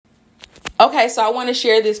Okay, so I want to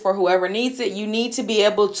share this for whoever needs it. You need to be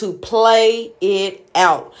able to play it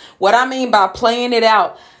out. What I mean by playing it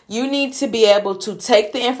out, you need to be able to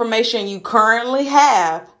take the information you currently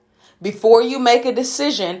have before you make a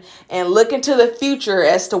decision and look into the future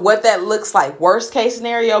as to what that looks like. Worst case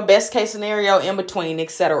scenario, best case scenario, in between,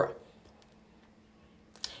 etc.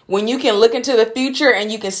 When you can look into the future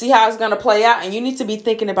and you can see how it's going to play out, and you need to be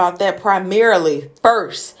thinking about that primarily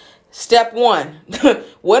first. Step one,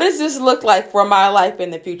 what does this look like for my life in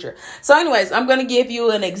the future? So anyways, I'm going to give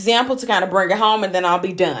you an example to kind of bring it home, and then I'll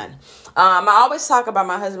be done. I always talk about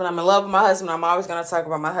my husband. I'm in love with my husband. I'm always going to talk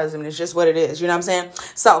about my husband. It's just what it is. You know what I'm saying?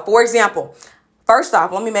 So, for example, first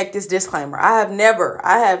off, let me make this disclaimer. I have never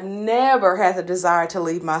had the desire to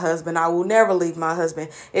leave my husband. I will never leave my husband.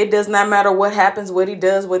 It does not matter what happens, what he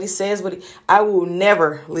does, what he says, I will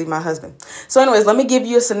never leave my husband. So anyways, let me give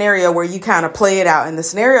you a scenario where you kind of play it out. And the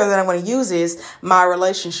scenario that I'm going to use is my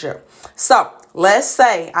relationship. So let's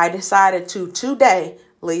say I decided to today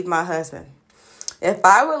leave my husband. If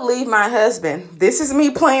I would leave my husband, this is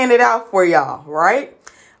me playing it out for y'all, right?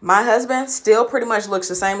 My husband still pretty much looks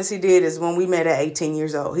the same as he did as when we met at 18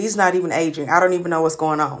 years old. He's not even aging. I don't even know what's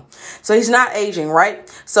going on. So he's not aging, right?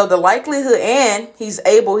 So the likelihood, and he's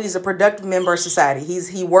a productive member of society.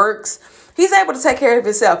 He works. He's able to take care of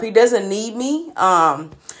himself. He doesn't need me.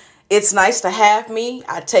 It's nice to have me.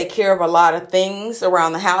 I take care of a lot of things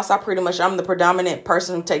around the house. I'm the predominant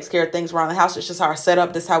person who takes care of things around the house. It's just how I set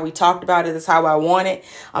up. This is how we talked about it. This is how I want it.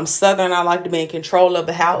 I'm Southern. I like to be in control of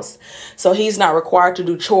the house. So he's not required to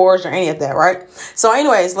do chores or any of that, right? So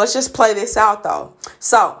anyways, let's just play this out though.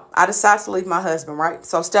 So I decided to leave my husband, right?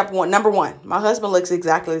 So number one, my husband looks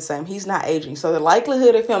exactly the same. He's not aging. So the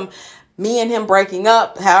likelihood of me and him breaking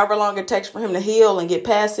up, however long it takes for him to heal and get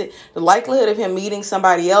past it, the likelihood of him meeting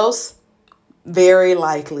somebody else, very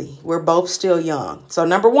likely. We're both still young. So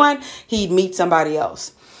number one, he'd meet somebody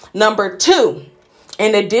else. Number two,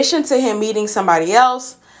 in addition to him meeting somebody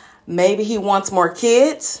else, maybe he wants more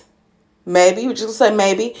kids. Maybe, we just say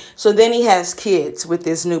maybe. So then he has kids with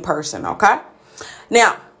this new person, okay?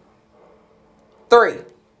 Now, 3,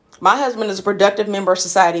 my husband is a productive member of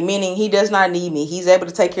society, meaning he does not need me. He's able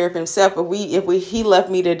to take care of himself. He left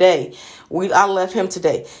me today, I left him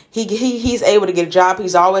today. He's able to get a job.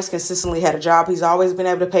 He's always consistently had a job. He's always been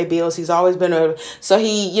able to pay bills. He's always been able. So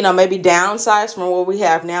he, maybe downsized from what we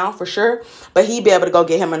have now for sure, but he'd be able to go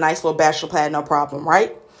get him a nice little bachelor pad, no problem,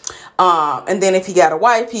 right? And then if he got a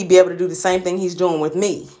wife, he'd be able to do the same thing he's doing with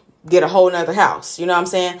me. Get a whole nother house. You know what I'm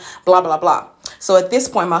saying? Blah, blah, blah. So at this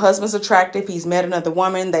point, my husband's attractive. He's met another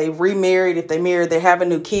woman. They remarried. If they married, they're having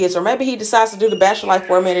new kids. Or maybe he decides to do the bachelor life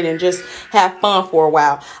for a minute and just have fun for a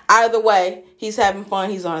while. Either way, he's having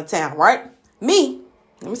fun. He's on a town, right? Me,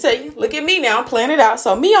 let me tell you, look at me now. I'm playing it out.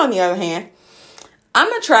 So me, on the other hand,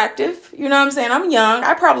 I'm attractive. You know what I'm saying? I'm young.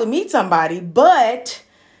 I probably meet somebody, but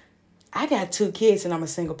I got 2 kids and I'm a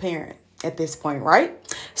single parent at this point, right?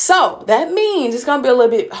 So that means it's going to be a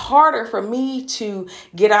little bit harder for me to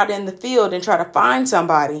get out in the field and try to find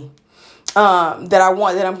somebody that I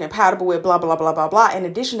want, that I'm compatible with, blah, blah, blah, blah, blah, in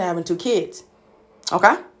addition to having 2 kids.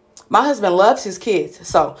 Okay? My husband loves his kids.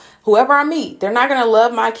 So whoever I meet, they're not going to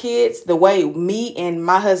love my kids the way me and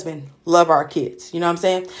my husband love our kids. You know what I'm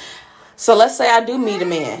saying? So let's say I do meet a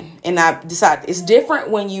man and I decide it's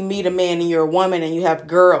different when you meet a man and you're a woman and you have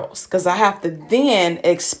girls, because I have to then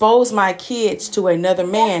expose my kids to another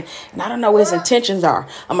man and I don't know what his intentions are.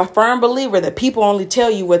 I'm a firm believer that people only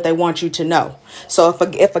tell you what they want you to know. So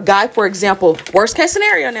if a guy, for example, worst case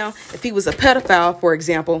scenario now, if he was a pedophile, for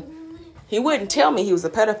example, he wouldn't tell me he was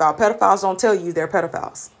a pedophile. Pedophiles don't tell you they're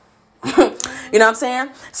pedophiles. You know what I'm saying?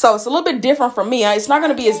 So it's a little bit different for me. It's not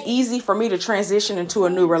going to be as easy for me to transition into a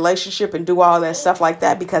new relationship and do all that stuff like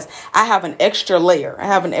that because I have an extra layer. I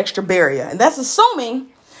have an extra barrier. And that's assuming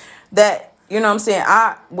that, you know what I'm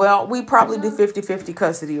saying? We probably do 50-50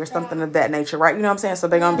 custody or something of that nature, right? You know what I'm saying? So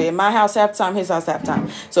they're going to be in my house half time, his house half time.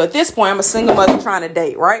 So at this point, I'm a single mother trying to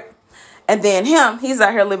date, right? And then he's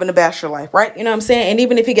out here living the bachelor life, right? You know what I'm saying? And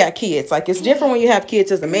even if he got kids, like it's different when you have kids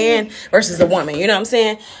as a man versus a woman. You know what I'm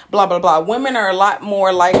saying? Blah, blah, blah. Women are a lot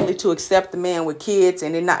more likely to accept the man with kids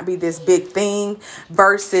and it not be this big thing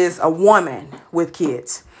versus a woman with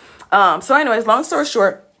kids. So anyways, long story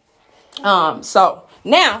short. So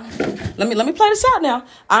now let me play this out now.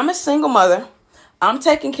 I'm a single mother. I'm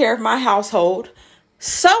taking care of my household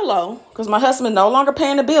solo because my husband no longer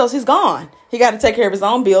paying the bills. He's gone. He got to take care of his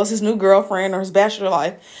own bills, his new girlfriend or his bachelor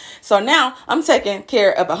life. So now I'm taking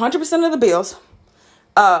care of 100% of the bills.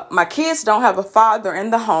 My kids don't have a father in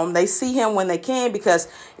the home. They see him when they can because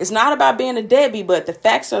it's not about being a deadbeat, but the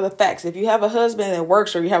facts are the facts. If you have a husband that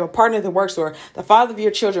works or you have a partner that works or the father of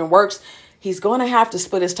your children works, He's going to have to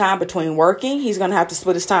split his time between working. He's going to have to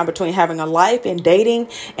split his time between having a life and dating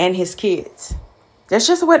and his kids. That's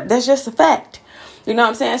just a fact. You know what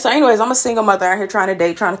I'm saying? So anyways, I'm a single mother out here trying to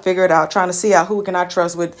date, trying to figure it out, trying to see out who can I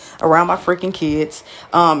trust with around my freaking kids.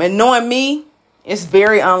 And knowing me, it's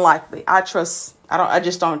very unlikely. I just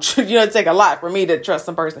don't, it take a lot for me to trust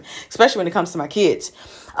some person, especially when it comes to my kids.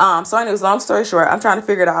 So anyways, long story short, I'm trying to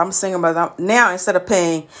figure it out. I'm a single mother. Now, instead of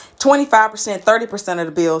paying 25%, 30% of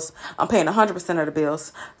the bills, I'm paying 100% of the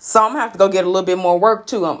bills. So I'm going to have to go get a little bit more work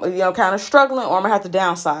too. I'm, kind of struggling, or I'm going to have to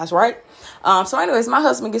downsize, right? So anyways, my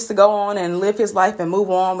husband gets to go on and live his life and move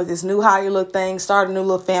on with this new higher little thing, start a new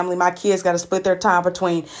little family. My kids got to split their time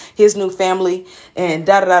between his new family and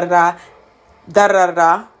da-da-da-da-da.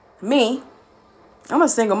 Me, I'm a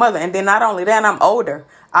single mother. And then not only that, I'm older.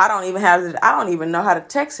 I don't even know how to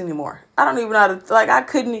text anymore. I don't even know how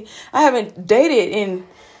to, I haven't dated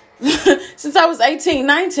since I was 18,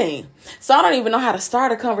 19. So I don't even know how to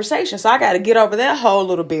start a conversation. So I got to get over that whole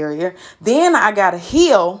little barrier. Then I got to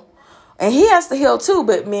heal. And he has to heal too,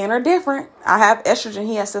 but men are different. I have estrogen,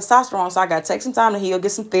 he has testosterone. So I got to take some time to heal,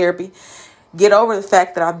 get some therapy, get over the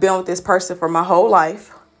fact that I've been with this person for my whole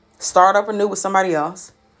life, start up anew with somebody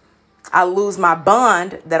else. I lose my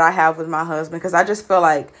bond that I have with my husband because I just feel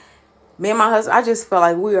like me and my husband, I just feel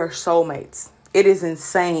like we are soulmates. It is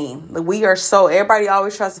insane. Everybody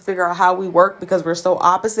always tries to figure out how we work because we're so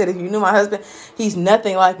opposite. If you knew my husband, he's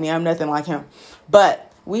nothing like me. I'm nothing like him. But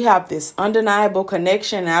we have this undeniable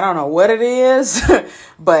connection. I don't know what it is,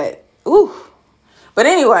 but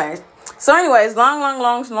anyways. So anyways,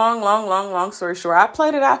 long story short, I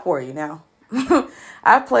played it out for you now.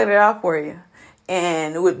 I played it out for you.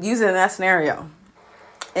 And with using that scenario.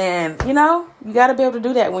 And, you got to be able to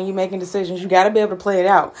do that when you're making decisions. You got to be able to play it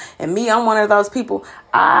out. And me, I'm one of those people.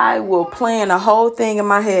 I will plan the whole thing in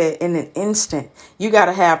my head in an instant. You got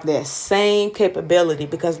to have that same capability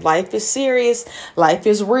because life is serious. Life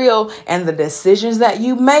is real. And the decisions that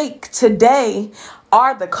you make today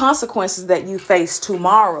are the consequences that you face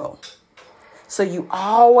tomorrow. So you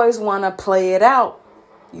always want to play it out.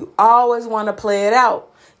 You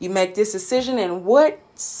make this decision, and what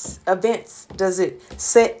events does it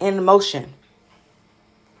set in motion?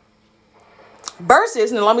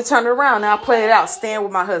 Versus, now let me turn it around. Now play it out. Stand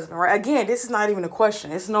with my husband, right? Again, this is not even a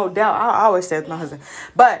question. It's no doubt. I always stay with my husband.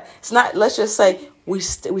 But it's not, let's just say we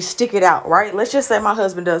stick it out, right? Let's just say my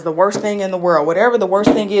husband does the worst thing in the world. Whatever the worst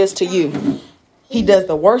thing is to you, he does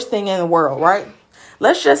the worst thing in the world, right?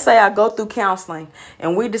 Let's just say I go through counseling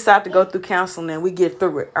and we decide to go through counseling and we get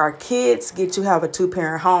through it. Our kids get to have a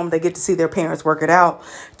 2-parent home. They get to see their parents work it out.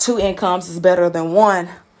 2 incomes is better than 1.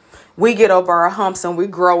 We get over our humps and we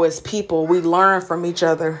grow as people. We learn from each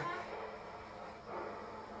other.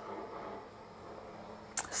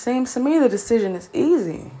 Seems to me the decision is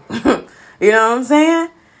easy. You know what I'm saying?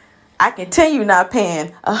 I continue not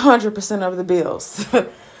paying 100% of the bills.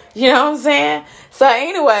 You know what I'm saying? So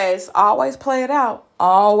anyways, always play it out.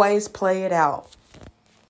 Always play it out.